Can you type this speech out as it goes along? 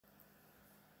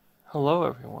Hello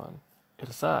everyone, it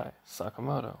is I,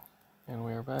 Sakamoto, and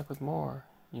we are back with more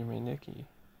Yume Nikki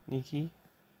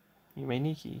Yume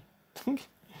Nikki.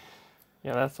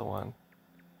 Yeah, that's the one.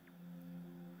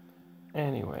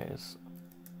 Anyways.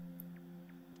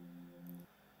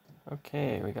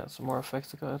 Okay, we got some more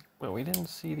effects to go, but we didn't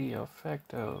see the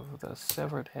effect of the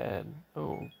severed head.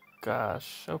 Oh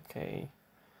gosh, okay.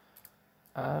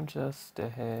 I'm just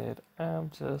ahead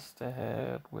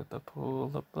with a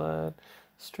pool of blood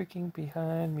streaking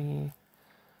behind me.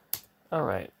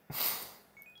 Alright.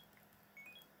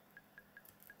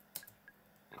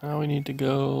 Now we need to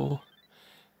go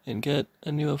and get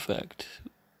a new effect.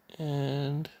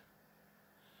 And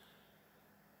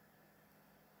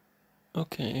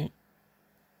okay.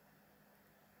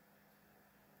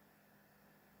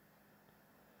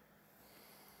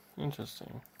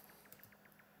 Interesting.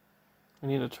 We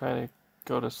need to try to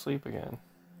go to sleep again.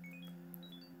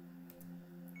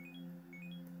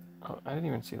 Oh, I didn't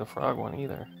even see the frog one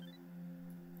either.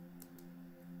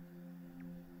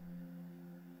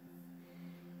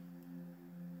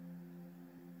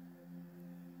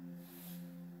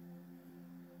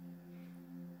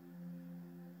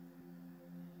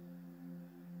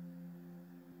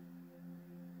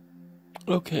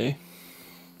 Okay.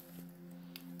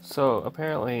 So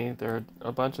apparently there are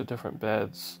a bunch of different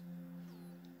beds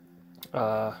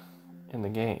in the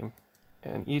game,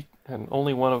 and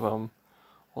only one of them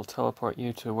will teleport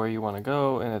you to where you want to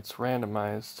go, and it's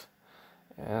randomized.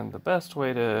 And the best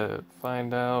way to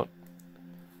find out,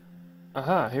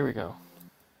 aha, here we go,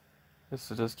 is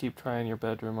to just keep trying your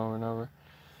bedroom over and over.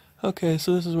 Okay,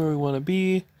 so this is where we want to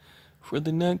be for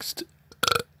the next,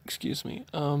 excuse me,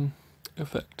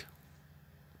 effect.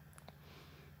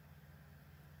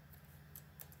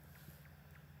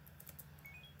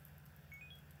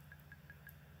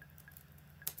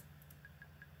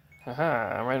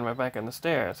 Haha, I'm riding my bike on the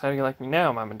stairs. How do you like me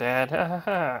now, Mom and Dad? Ha ha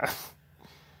ha.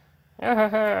 Ha ha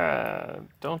ha.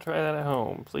 Don't try that at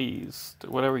home, please.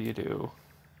 Whatever you do.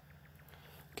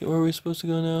 Okay, where are we supposed to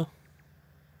go now?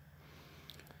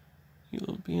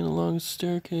 You'll be in a long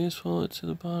staircase, follow it to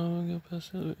the bottom, go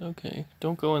past the elevator. Okay,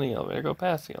 don't go in the elevator, go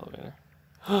past the elevator.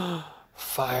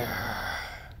 Fire.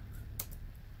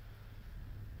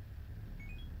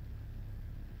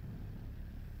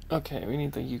 Okay, we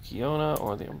need the Yukiona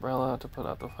or the umbrella to put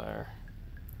out the fire.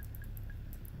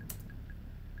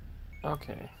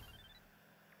 Okay.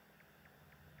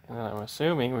 And then I'm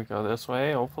assuming we go this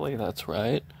way. Hopefully that's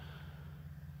right.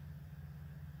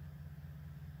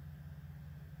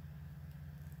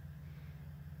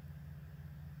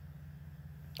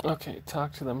 Okay,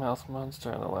 talk to the mouth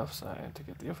monster on the left side to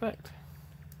get the effect.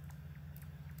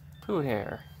 Poo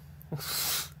hair.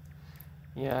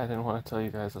 Yeah, I didn't want to tell you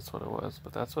guys that's what it was,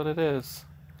 but that's what it is.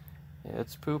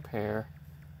 It's poop hair.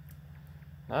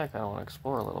 Now I kind of want to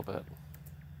explore a little bit.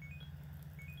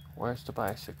 Where's the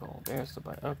bicycle? There's the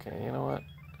bike. Okay, you know what?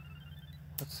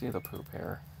 Let's see the poop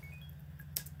hair.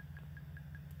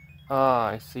 Ah,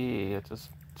 I see. It just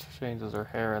changes her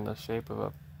hair in the shape of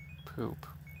a poop.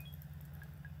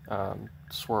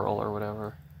 Swirl or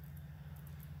whatever.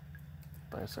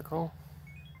 Bicycle.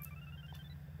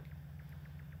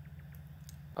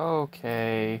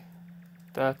 Okay.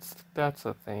 That's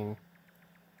a thing.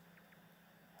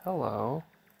 Hello.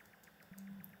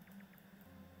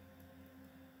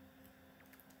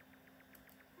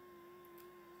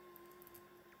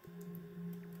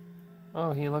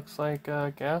 Oh, he looks like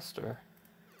Gaster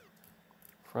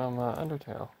from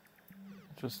Undertale.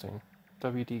 Interesting.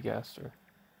 WD Gaster.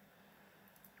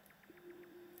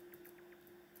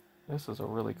 This is a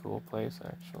really cool place,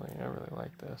 actually. I really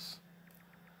like this.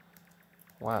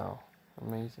 Wow.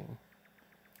 Amazing.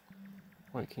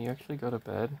 Wait, can you actually go to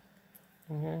bed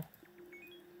in here?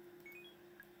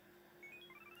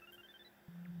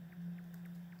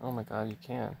 Oh my god, you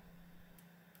can.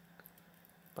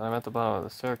 But I'm at the bottom of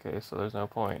the staircase, so there's no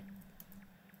point.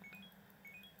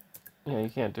 Yeah, you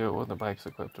can't do it when the bike's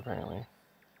equipped, apparently.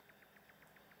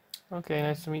 Okay,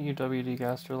 nice to meet you, WD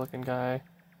Gaster looking guy.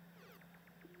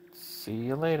 See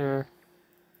you later.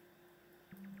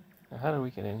 Now, how do we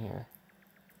get in here?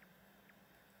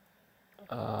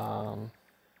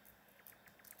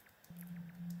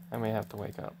 I may have to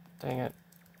wake up. Dang it.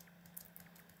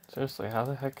 Seriously, how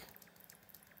the heck?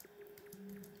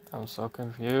 I'm so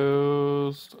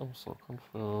confused. I'm so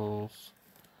confused.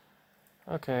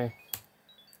 Okay.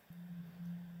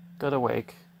 Good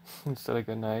awake instead of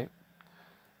good night.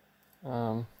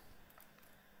 Back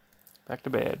to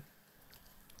bed.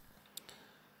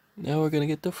 Now we're gonna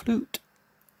get the flute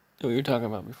that we were talking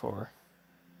about before.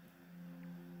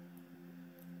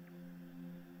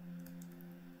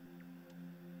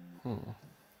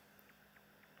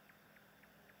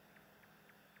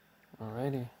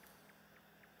 Alrighty.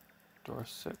 Door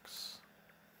 6.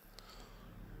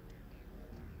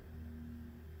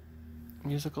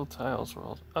 Musical tiles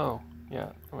world. Oh, yeah,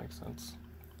 that makes sense.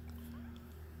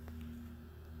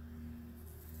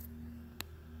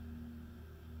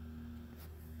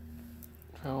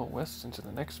 Travel west into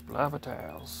the next blob of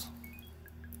tiles.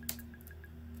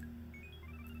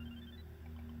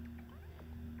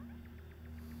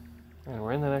 And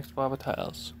we're in the next blob of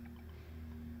tiles.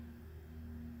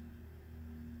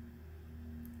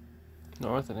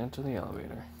 North and into the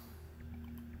elevator.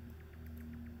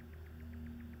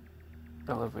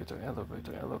 Elevator,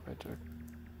 elevator, elevator.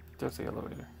 There's the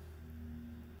elevator.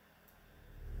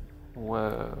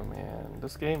 Whoa, man.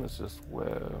 This game is just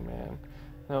whoa, man.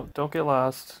 No, don't get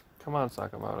lost. Come on,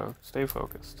 Sakamoto. Stay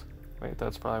focused. Wait,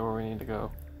 that's probably where we need to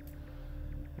go.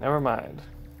 Never mind.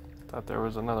 Thought there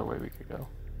was another way we could go.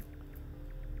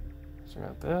 So we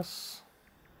got this.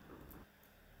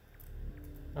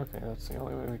 Okay, that's the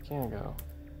only way we can go.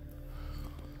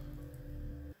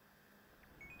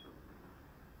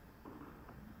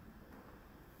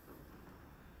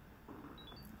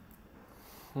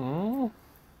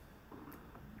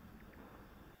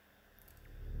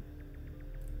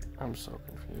 I'm so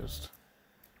confused.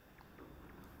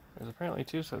 There's apparently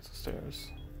 2 sets of stairs.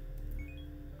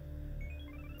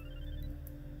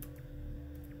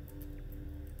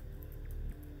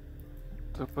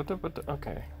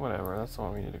 Okay, whatever. That's the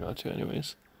one we need to go to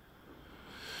anyways.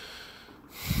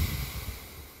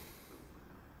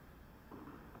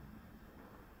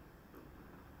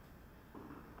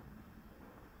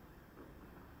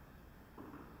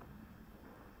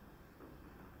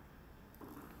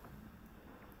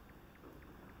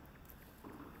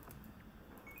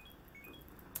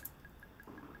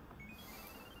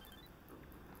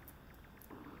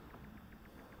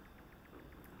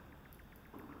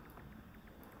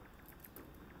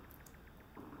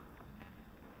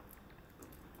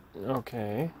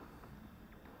 Okay.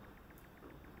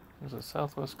 There's a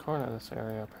southwest corner of this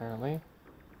area, apparently.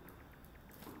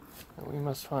 That we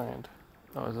must find.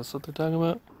 Oh, is this what they're talking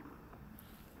about?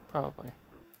 Probably.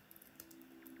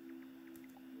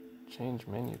 Change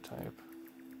menu type.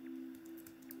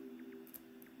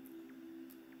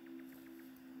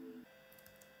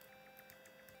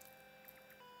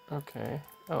 Okay.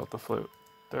 Oh, the flute.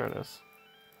 There it is.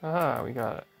 Aha, we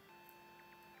got it.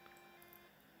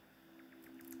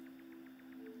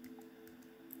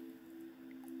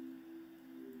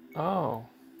 Oh,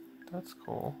 that's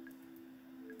cool.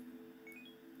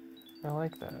 I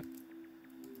like that.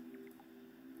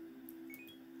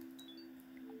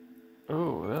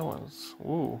 Ooh, that one's...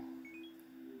 Ooh.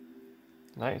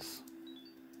 Nice.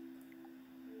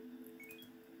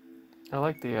 I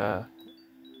like the,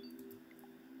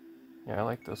 Yeah, I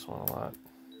like this one a lot.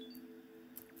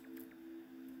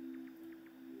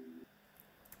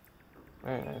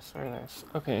 Very nice, very nice.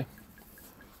 Okay.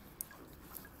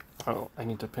 Oh, I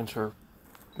need to pinch her,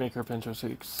 make her pinch her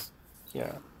cheeks.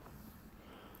 Yeah.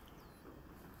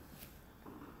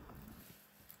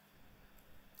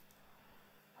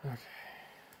 Okay.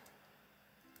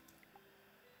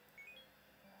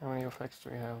 How many effects do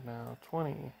we have now?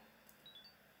 20.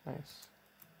 Nice.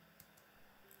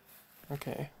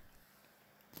 Okay.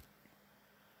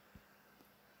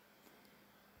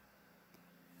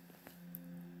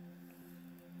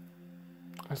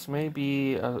 This may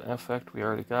be an effect we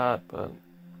already got, but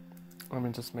let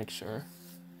me just make sure.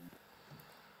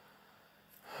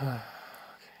 Okay.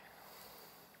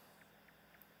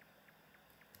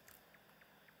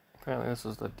 Apparently this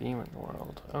is the demon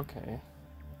world. Okay.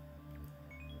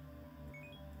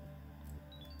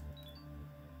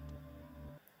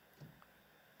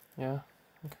 Yeah?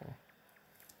 Okay.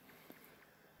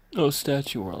 Oh,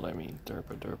 statue world, I mean.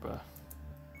 Derpa derpa.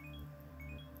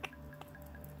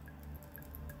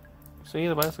 See,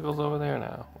 the bicycle's over there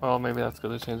now. Well, maybe that's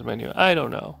because they changed the menu. I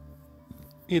don't know.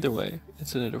 Either way,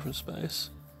 it's in a different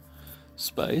space.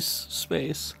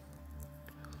 Space.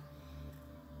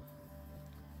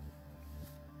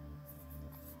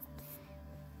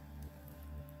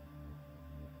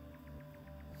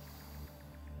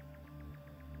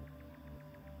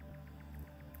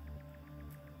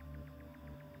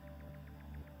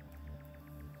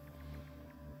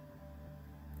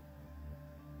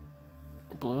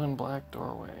 Blue and black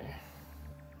doorway.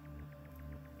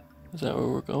 Is that where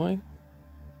we're going?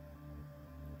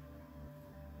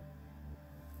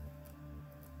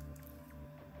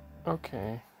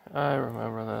 Okay, I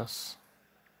remember this.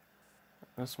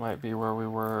 This might be where we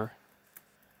were.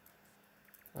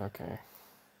 Okay.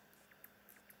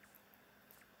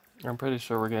 I'm pretty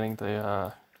sure we're getting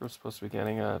the, we're supposed to be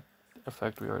getting a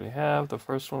effect we already have. The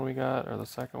first one we got, or the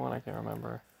second one, I can't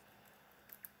remember.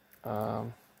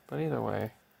 But either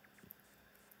way.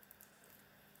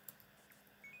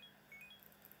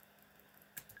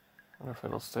 I wonder if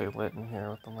it'll stay lit in here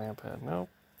with the lamp head. Nope.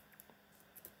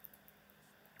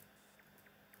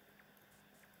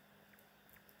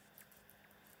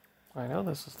 I know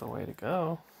this is the way to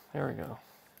go. There we go.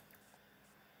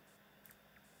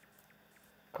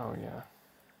 Oh yeah.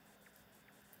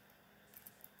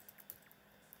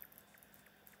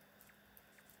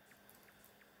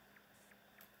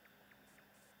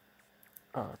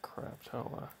 Oh crap,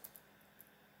 Tola.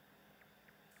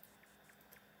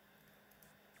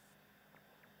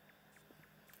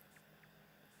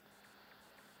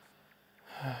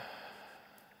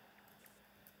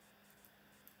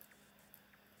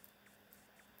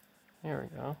 Here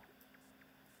we go.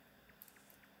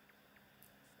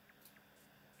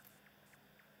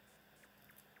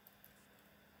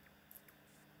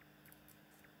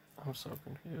 I'm so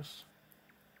confused.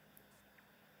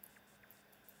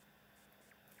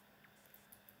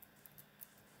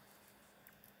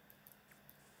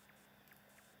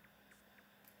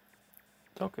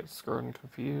 Don't get scared and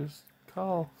confused.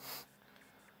 Call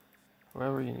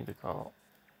whoever you need to call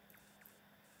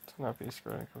to not be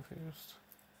scared and confused.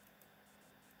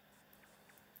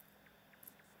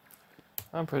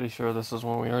 I'm pretty sure this is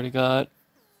one we already got.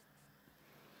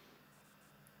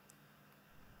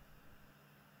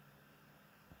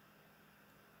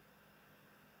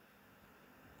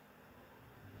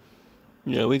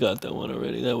 Yeah, we got that one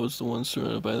already. That was the one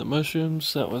surrounded by the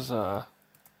mushrooms. That was, oh,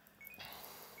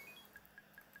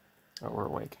 we're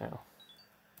awake now.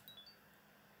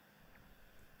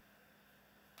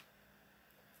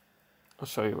 I'll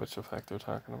show you which effect they're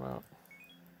talking about.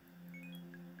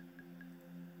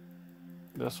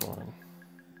 This one.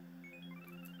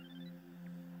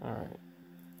 Alright.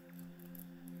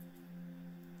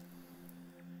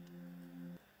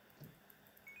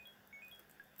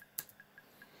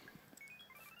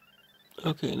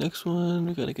 Okay, next one,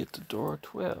 we gotta get to door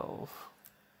 12.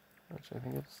 Which I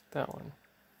think it's that one.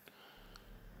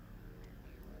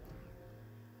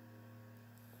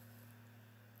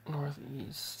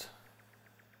 Northeast.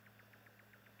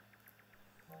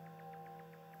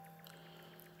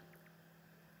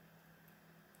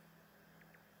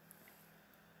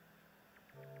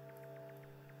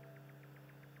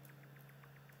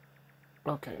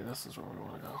 Okay, this is where we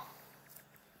want to go.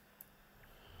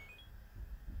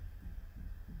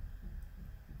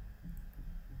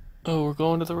 Oh, we're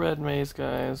going to the red maze,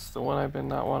 guys. The one I've been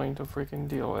not wanting to freaking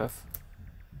deal with.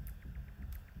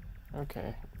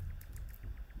 Okay.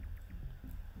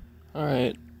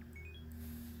 Alright.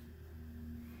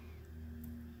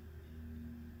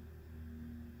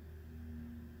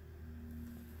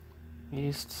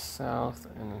 East, south,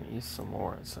 and then east some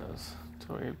more, it says.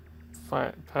 Till we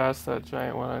pass that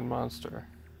giant one-eyed monster.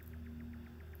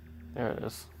 There it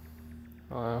is.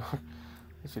 Well, at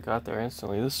least we got there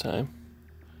instantly this time.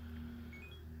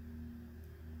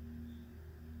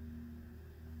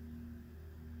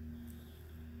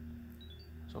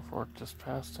 So fork just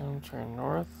past him, turn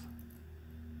north.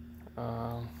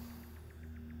 I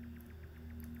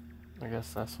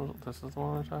guess this is the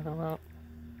one we're talking about.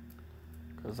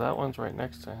 Because that one's right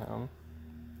next to him.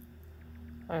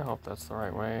 I hope that's the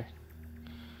right way.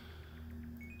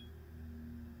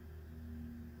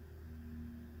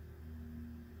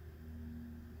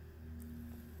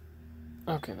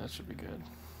 Okay, that should be good.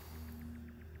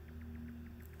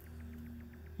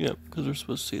 Yep, because we're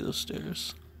supposed to see those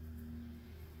stairs.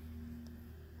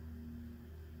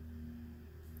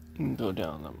 You can go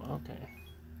down them, okay.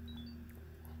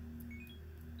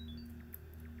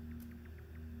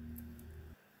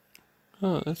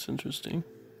 Oh, that's interesting.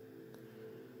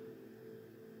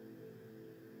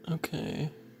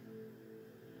 Okay.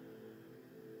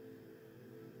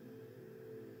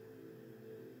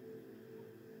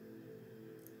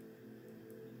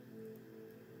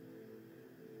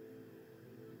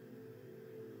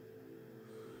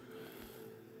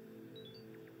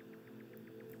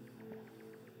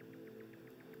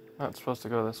 Not supposed to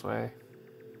go this way.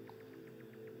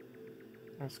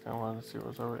 I just kind of wanted to see what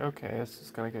was over. Okay, it's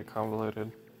just gonna get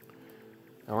convoluted.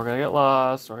 And we're gonna get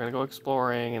lost, we're gonna go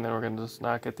exploring, and then we're gonna just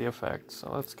not get the effect.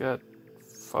 So let's get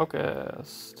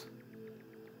focused.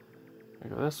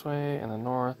 We go this way, and then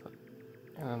north,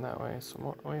 and then that way. Some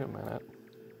more. Wait a minute.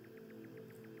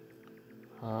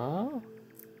 Huh?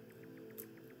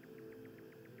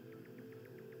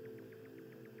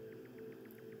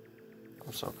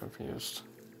 I'm so confused.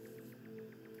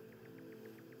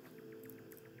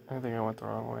 I think I went the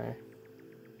wrong way.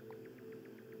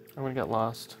 I'm gonna get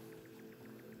lost.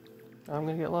 I'm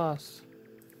gonna get lost.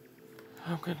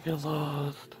 I'm gonna get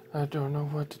lost. I don't know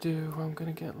what to do. I'm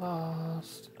gonna get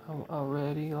lost. I'm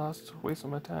already lost. Wasting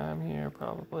my time here,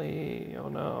 probably. Oh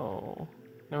no.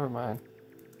 Never mind.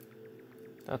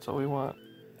 That's what we want.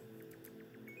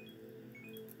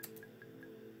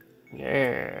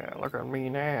 Yeah, look at me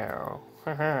now.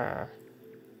 Haha.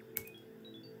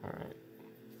 Alright.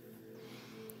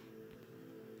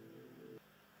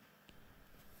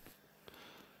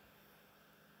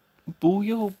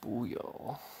 Booyah,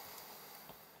 booyah.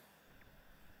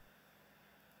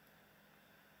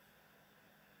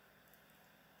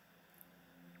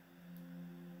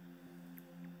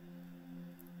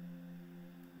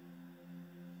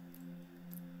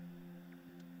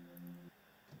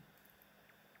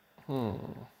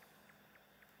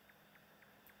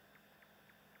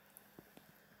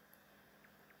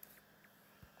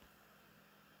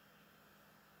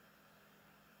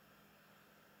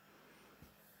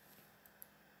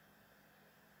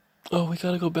 Oh, we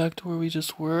gotta go back to where we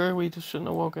just were? We just shouldn't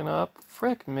have woken up?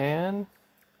 Frick, man.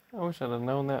 I wish I'd have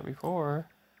known that before.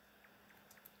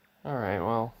 Alright,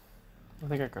 well, I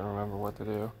think I can remember what to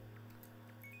do.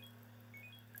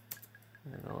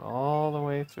 I'm gonna go all the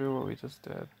way through what we just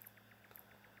did.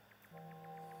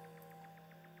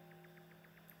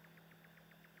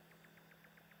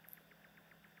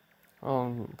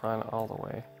 Oh, probably not all the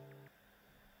way.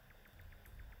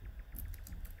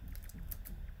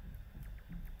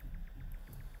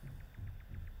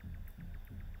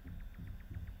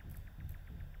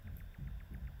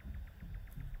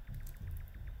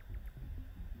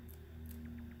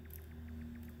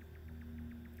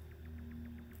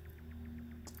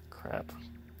 Crap.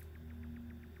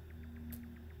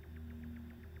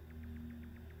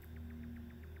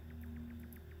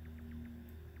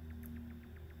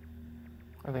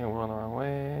 I think I'm going the wrong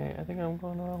way. I think I'm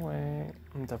going the wrong way.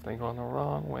 I'm definitely going the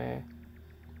wrong way.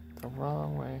 The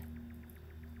wrong way.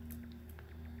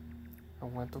 I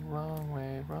went the wrong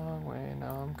way, wrong way.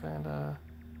 Now I'm kinda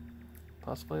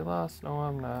possibly lost. No,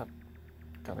 I'm not.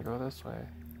 Gotta go this way.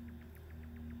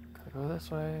 Gotta go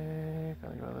this way.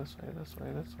 Gotta go this way, this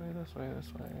way, this way, this way,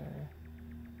 this way.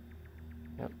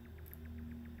 Yep.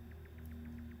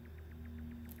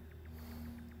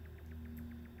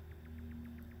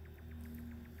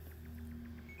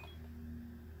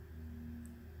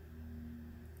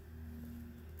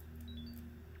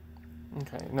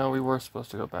 Okay, no, we were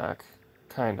supposed to go back.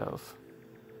 Kind of.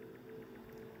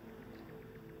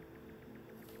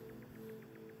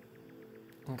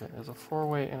 Okay, there's a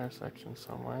four-way intersection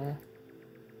somewhere.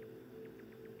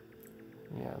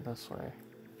 Yeah, this way.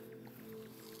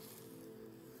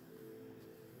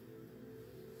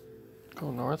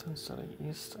 Go north instead of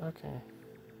east? Okay.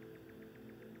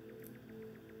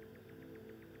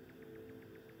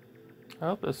 I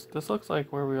hope this looks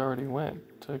like where we already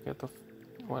went to get the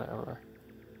whatever.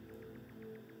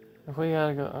 If we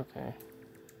gotta go, okay.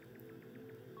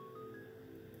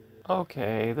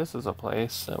 Okay, this is a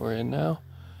place that we're in now.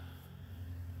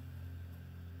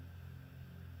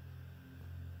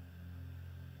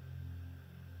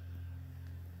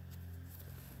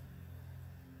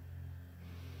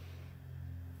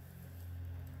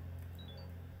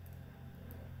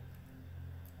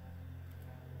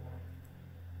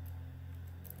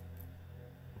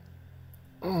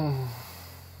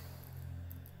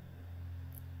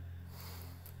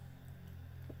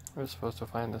 We're supposed to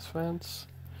find this fence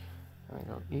and then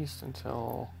go east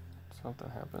until something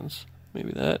happens.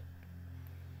 Maybe that.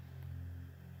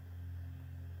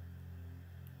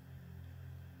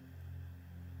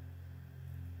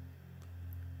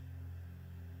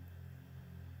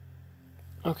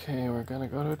 Okay, we're gonna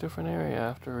go to a different area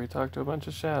after we talk to a bunch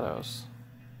of shadows.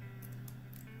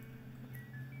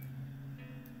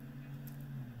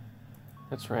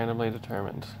 It's randomly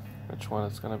determined which one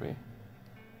it's gonna be.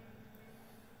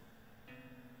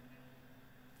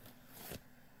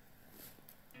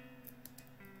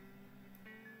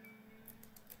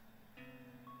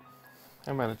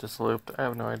 I might have just looped. I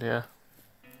have no idea.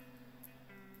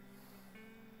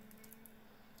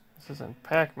 This isn't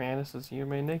Pac-Man. This is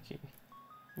Yume Nikki.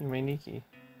 Yume Nikki.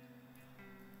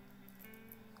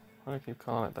 Why do I keep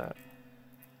calling it that?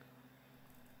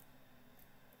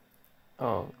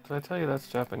 Oh, did I tell you that's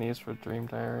Japanese for Dream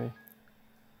Diary?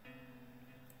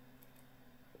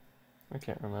 I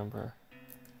can't remember.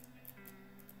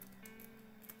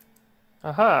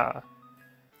 Aha!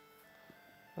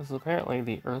 This is apparently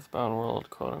the Earthbound world,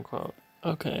 quote unquote.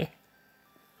 Okay.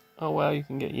 Oh wow, you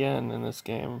can get yen in this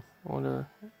game. I wonder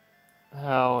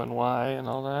how and why and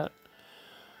all that.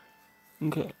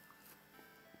 Okay.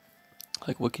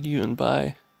 Like, what could you even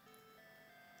buy?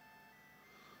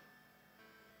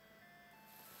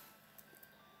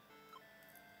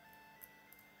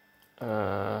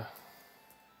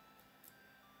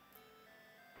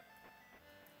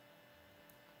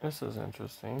 This is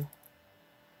interesting.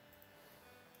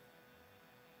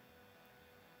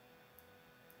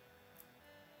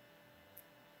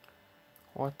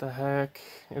 What the heck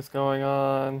is going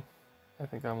on? I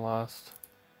think I'm lost.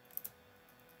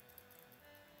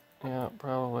 Yeah,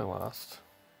 probably lost.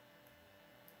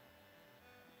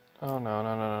 Oh no,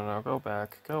 no, no, no, no. Go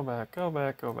back. Go back. Go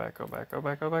back. Go back. Go back. Go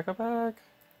back. Go back. Go back.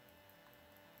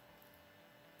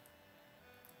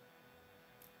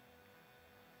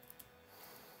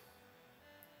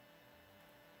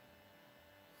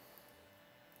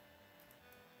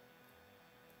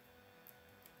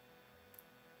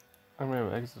 I may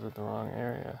have exited the wrong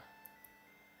area.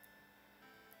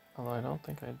 Although I don't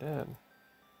think I did.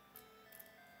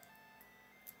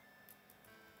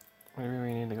 Maybe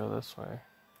we need to go this way.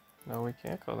 No, we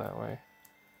can't go that way.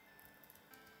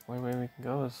 The only way we can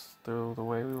go is through the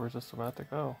way we were just about to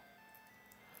go.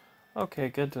 Okay,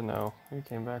 good to know. We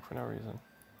came back for no reason.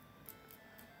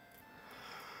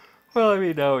 Well, I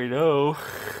mean, now we know.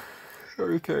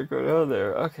 We can't go down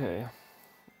there. Okay.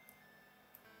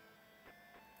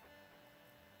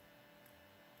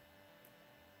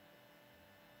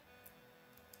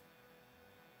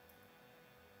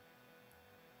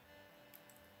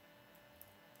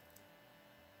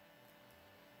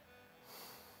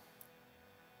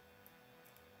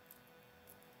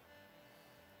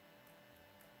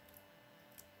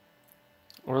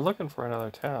 We're looking for another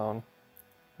town,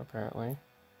 apparently.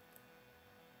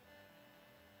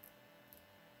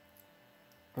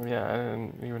 Yeah, I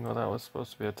didn't even know that was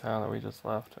supposed to be a town that we just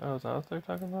left. Oh, is that what they're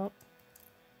talking about?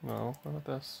 No, what about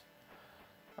this?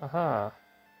 Aha!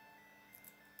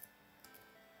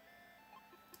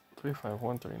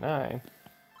 35139.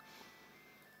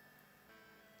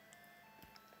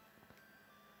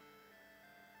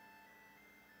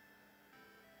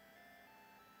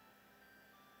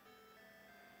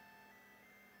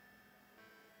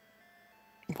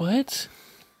 What?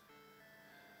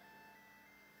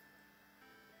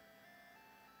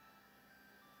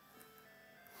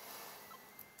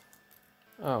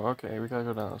 Oh, okay, we gotta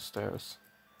go down the stairs.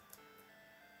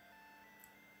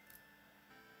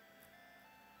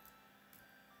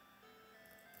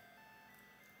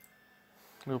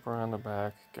 Loop around the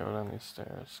back, go down these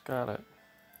stairs. Got it.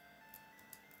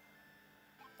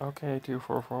 Okay,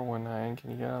 24419, can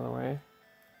you get out of the way?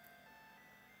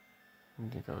 You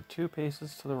need to go 2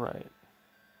 paces to the right.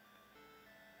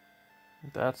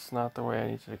 That's not the way I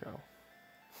need you to go.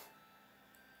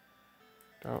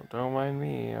 Don't mind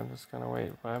me, I'm just gonna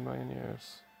wait 5 million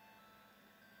years.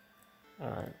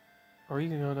 Alright. Or you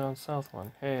can go down south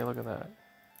one. Hey, look at that.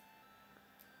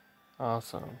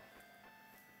 Awesome.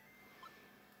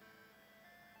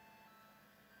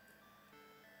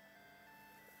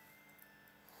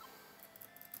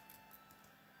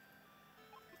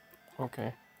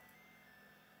 Okay.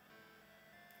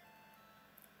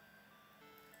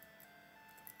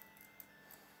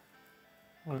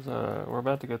 We're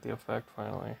about to get the effect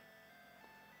finally.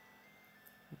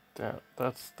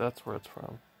 That's where it's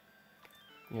from.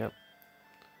 Yep.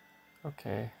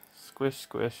 Okay. Squish,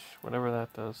 squish, whatever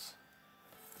that does.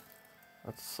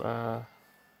 Let's find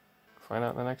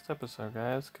out in the next episode,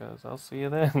 guys, because I'll see you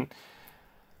then.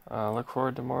 Look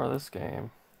forward to more of this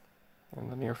game in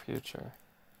the near future.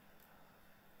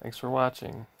 Thanks for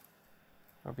watching.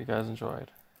 Hope you guys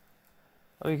enjoyed.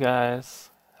 Love you guys.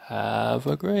 Have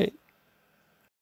a great